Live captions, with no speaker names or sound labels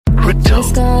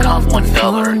Crypto, com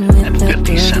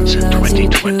 $1.50 in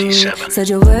 2027. Said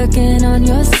you're working on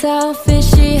yourself, is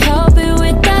she helping